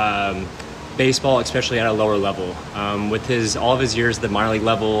for baseball, especially at a lower level. With all of his years at the minor league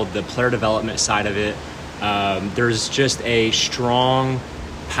level, the player development side of it, there's just a strong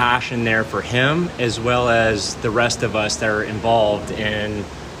passion there for him, as well as the rest of us that are involved in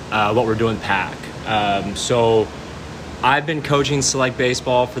what we're doing Pack. So I've been coaching select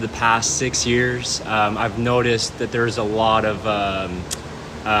baseball for the past 6 years. I've noticed that there's a lot of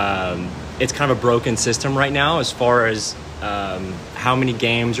it's kind of a broken system right now as far as how many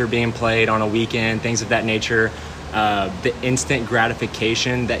games are being played on a weekend, things of that nature. The instant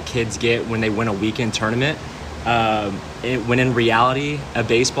gratification that kids get when they win a weekend tournament, when in reality, a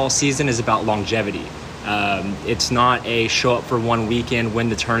baseball season is about longevity. It's not a show up for one weekend, win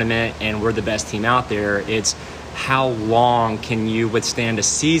the tournament, and we're the best team out there. It's how long can you withstand a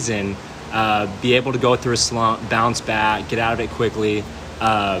season, be able to go through a slump, bounce back, get out of it quickly,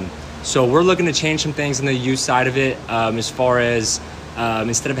 So we're looking to change some things on the youth side of it, as far as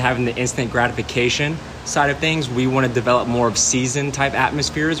instead of having the instant gratification side of things, we want to develop more of season type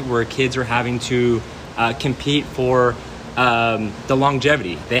atmospheres where kids are having to compete for the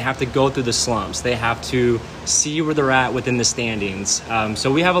longevity. They have to go through the slumps. They have to see where they're at within the standings.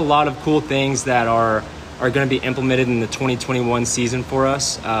 So we have a lot of cool things that are going to be implemented in the 2021 season for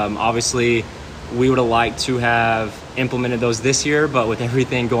us. Obviously, we would have liked to have implemented those this year, but with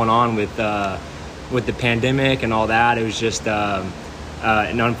everything going on with the pandemic and all that, it was just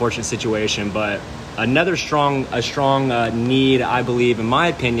an unfortunate situation. But another strong need, I believe, in my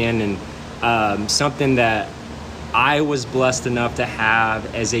opinion, and something that I was blessed enough to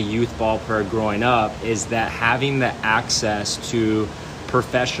have as a youth ball player growing up, is that having the access to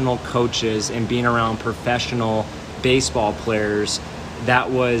professional coaches and being around professional baseball players,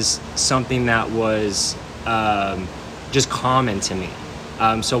 that was something that was just common to me.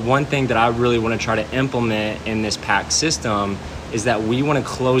 So one thing that I really want to try to implement in this PAC system is that we want to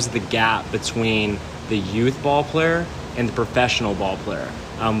close the gap between the youth ball player and the professional ball player.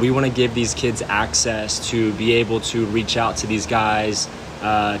 We want to give these kids access to be able to reach out to these guys,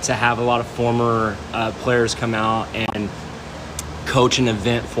 to have a lot of former players come out and coach an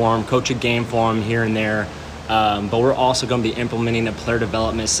event for them, coach a game for them here and there. But we're also going to be implementing a player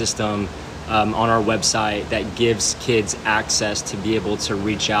development system on our website that gives kids access to be able to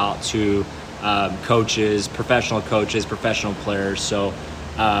reach out to coaches, professional players. So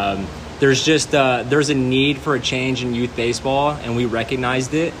there's a need for a change in youth baseball, and we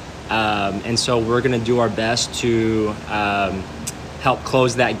recognized it. And so we're going to do our best to help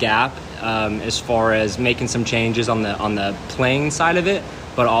close that gap, as far as making some changes on the playing side of it,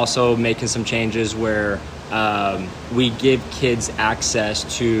 but also making some changes where we give kids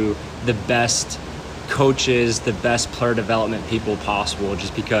access to the best coaches, the best player development people possible,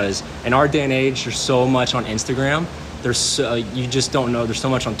 just because in our day and age, there's so much on Instagram. You just don't know. There's so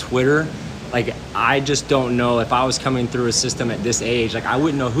much on Twitter. Like, I just don't know if I was coming through a system at this age, like I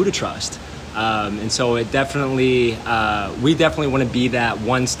wouldn't know who to trust. And so we definitely want to be that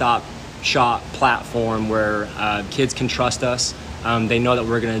one-stop shop platform where kids can trust us. They know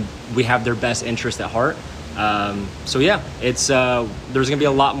that we have their best interest at heart. So yeah, there's gonna be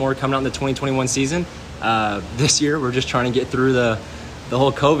a lot more coming out in the 2021 season. This year, we're just trying to get through the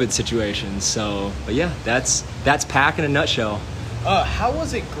whole COVID situation. So, but yeah, that's PAC in a nutshell. How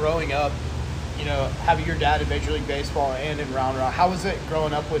was it growing up, having your dad in Major League Baseball and in Round Rock? How was it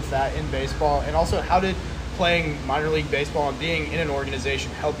growing up with that in baseball? And also, how did playing minor league baseball and being in an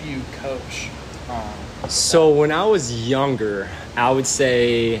organization help you coach? So when I was younger, I would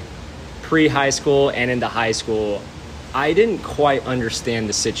say pre-high school and into high school, I didn't quite understand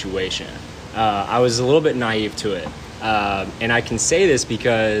the situation. I was a little bit naive to it. And I can say this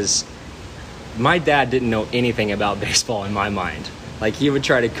because my dad didn't know anything about baseball in my mind. Like, he would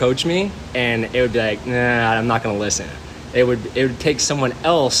try to coach me and it would be like, nah, I'm not going to listen. It would take someone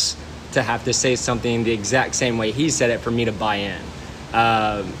else to have to say something the exact same way he said it for me to buy in.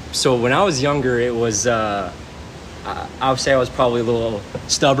 So when I was younger, it was, I would say I was probably a little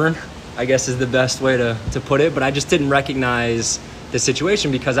stubborn, I guess is the best way to put it. But I just didn't recognize the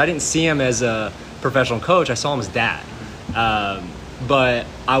situation because I didn't see him as a professional coach. I saw him as dad. But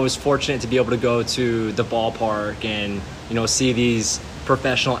I was fortunate to be able to go to the ballpark and, see these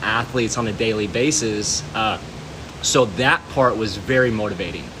professional athletes on a daily basis. So that part was very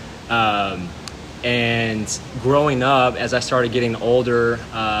motivating. And growing up, as I started getting older,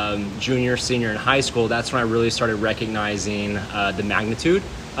 junior, senior in high school, that's when I really started recognizing the magnitude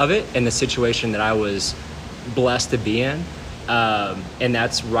of it and the situation that I was blessed to be in. And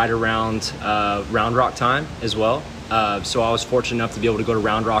that's right around Round Rock time as well. So I was fortunate enough to be able to go to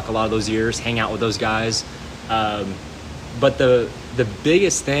Round Rock a lot of those years, hang out with those guys. But the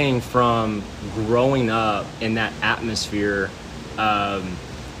biggest thing from growing up in that atmosphere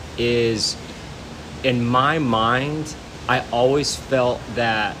is, in my mind, I always felt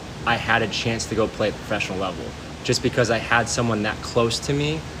that I had a chance to go play at the professional level just because I had someone that close to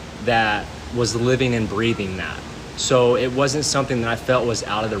me that was living and breathing that. So it wasn't something that I felt was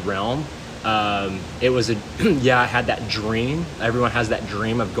out of the realm. It was I had that dream. Everyone has that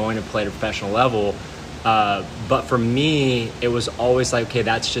dream of going to play at a professional level. But for me, it was always like, okay,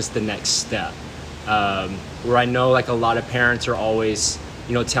 that's just the next step. Where I know like a lot of parents are always,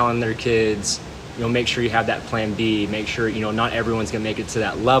 telling their kids, make sure you have that plan B, make sure, not everyone's going to make it to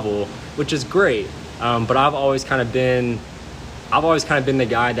that level, which is great. But I've always kind of been the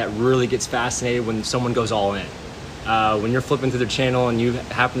guy that really gets fascinated when someone goes all in. When you're flipping through the channel and you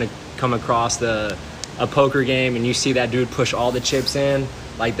happen to come across the a poker game and you see that dude push all the chips in,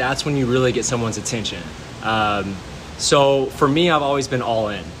 like that's when you really get someone's attention. So for me, I've always been all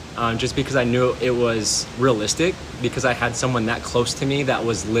in, just because I knew it was realistic, because I had someone that close to me that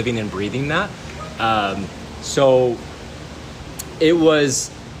was living and breathing that. So it was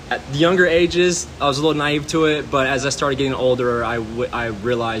at the younger ages, I was a little naive to it, but as I started getting older, I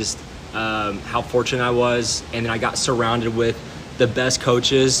realized how fortunate I was, and then I got surrounded with the best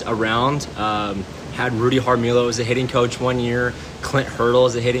coaches around. Had Rudy Harmilo as a hitting coach one year, Clint Hurdle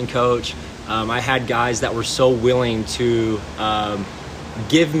as a hitting coach. I had guys that were so willing to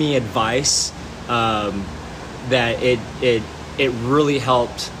give me advice that it really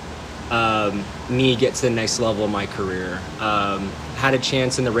helped me get to the next level of my career. Had a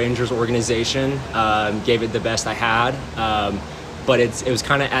chance in the Rangers organization, gave it the best I had, but it was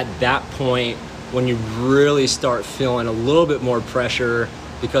kind of at that point when you really start feeling a little bit more pressure,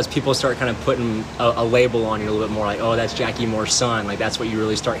 because people start kind of putting a label on you a little bit more, like, oh, that's Jackie Moore's son. Like, that's what you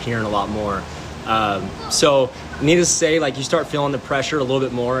really start hearing a lot more. So needless to say, like, you start feeling the pressure a little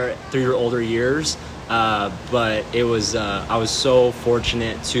bit more through your older years. But it was, I was so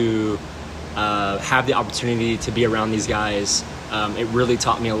fortunate to have the opportunity to be around these guys. It really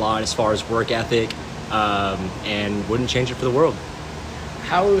taught me a lot as far as work ethic, and wouldn't change it for the world.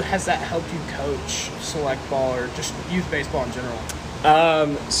 How has that helped you coach select ball or just youth baseball in general?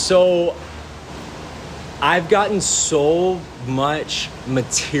 So I've gotten so much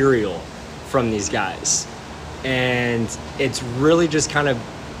material from these guys, and it's really just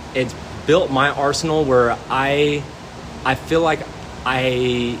it's built my arsenal where I feel like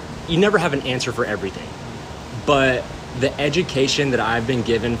you never have an answer for everything, but the education that I've been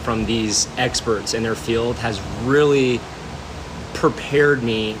given from these experts in their field has really prepared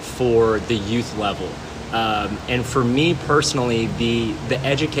me for the youth level. And for me personally, the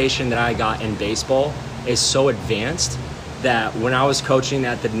education that I got in baseball is so advanced that when I was coaching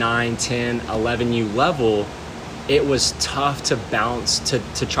at the 9, 10, 11U level, it was tough to bounce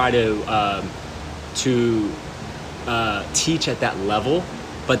to try to teach at that level.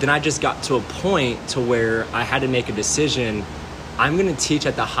 But then I just got to a point to where I had to make a decision. I'm going to teach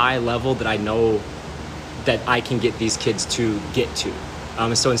at the high level that I know that I can get these kids to get to.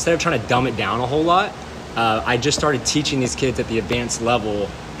 So instead of trying to dumb it down a whole lot, I just started teaching these kids at the advanced level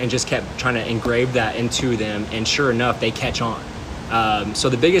and just kept trying to engrave that into them. And sure enough, they catch on. So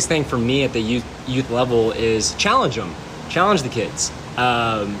the biggest thing for me at the youth level is challenge them, challenge the kids.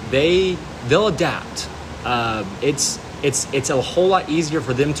 They'll adapt. It's a whole lot easier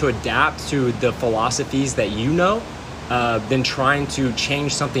for them to adapt to the philosophies that you know than trying to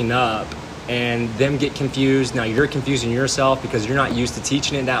change something up and them get confused. Now you're confusing yourself because you're not used to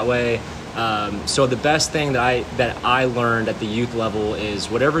teaching it that way. So the best thing that I learned at the youth level is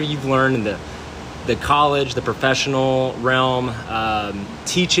whatever you've learned in the college, the professional realm,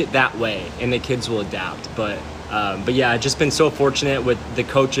 teach it that way, and the kids will adapt. But yeah, I've just been so fortunate with the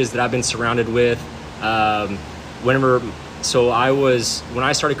coaches that I've been surrounded with. When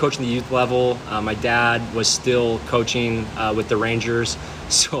I started coaching the youth level, my dad was still coaching with the Rangers,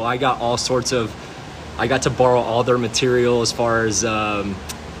 so I got to borrow all their material as far as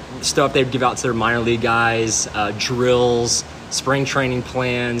stuff they'd give out to their minor league guys, drills, spring training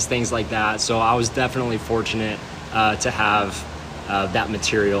plans, things like that. So I was definitely fortunate to have that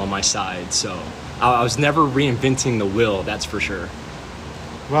material on my side. So I was never reinventing the wheel, that's for sure.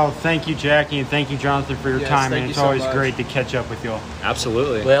 Well, thank you, Jackie, and thank you, Jonathan, for your time. And it's always great to catch up with you all.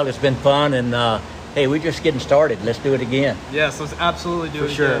 Absolutely. Well, it's been fun, and hey, we're just getting started. Let's do it again. Yes, let's absolutely do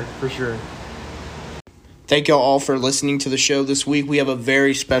it again. again. For sure. Thank y'all all for listening to the show this week. We have a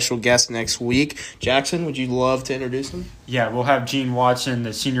very special guest next week. Jackson, would you love to introduce him? Yeah, we'll have Gene Watson,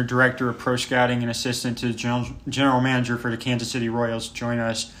 the Senior Director of Pro Scouting and Assistant to the General Manager for the Kansas City Royals, join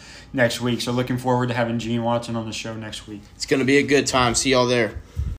us next week. So looking forward to having Gene Watson on the show next week. It's going to be a good time. See y'all there.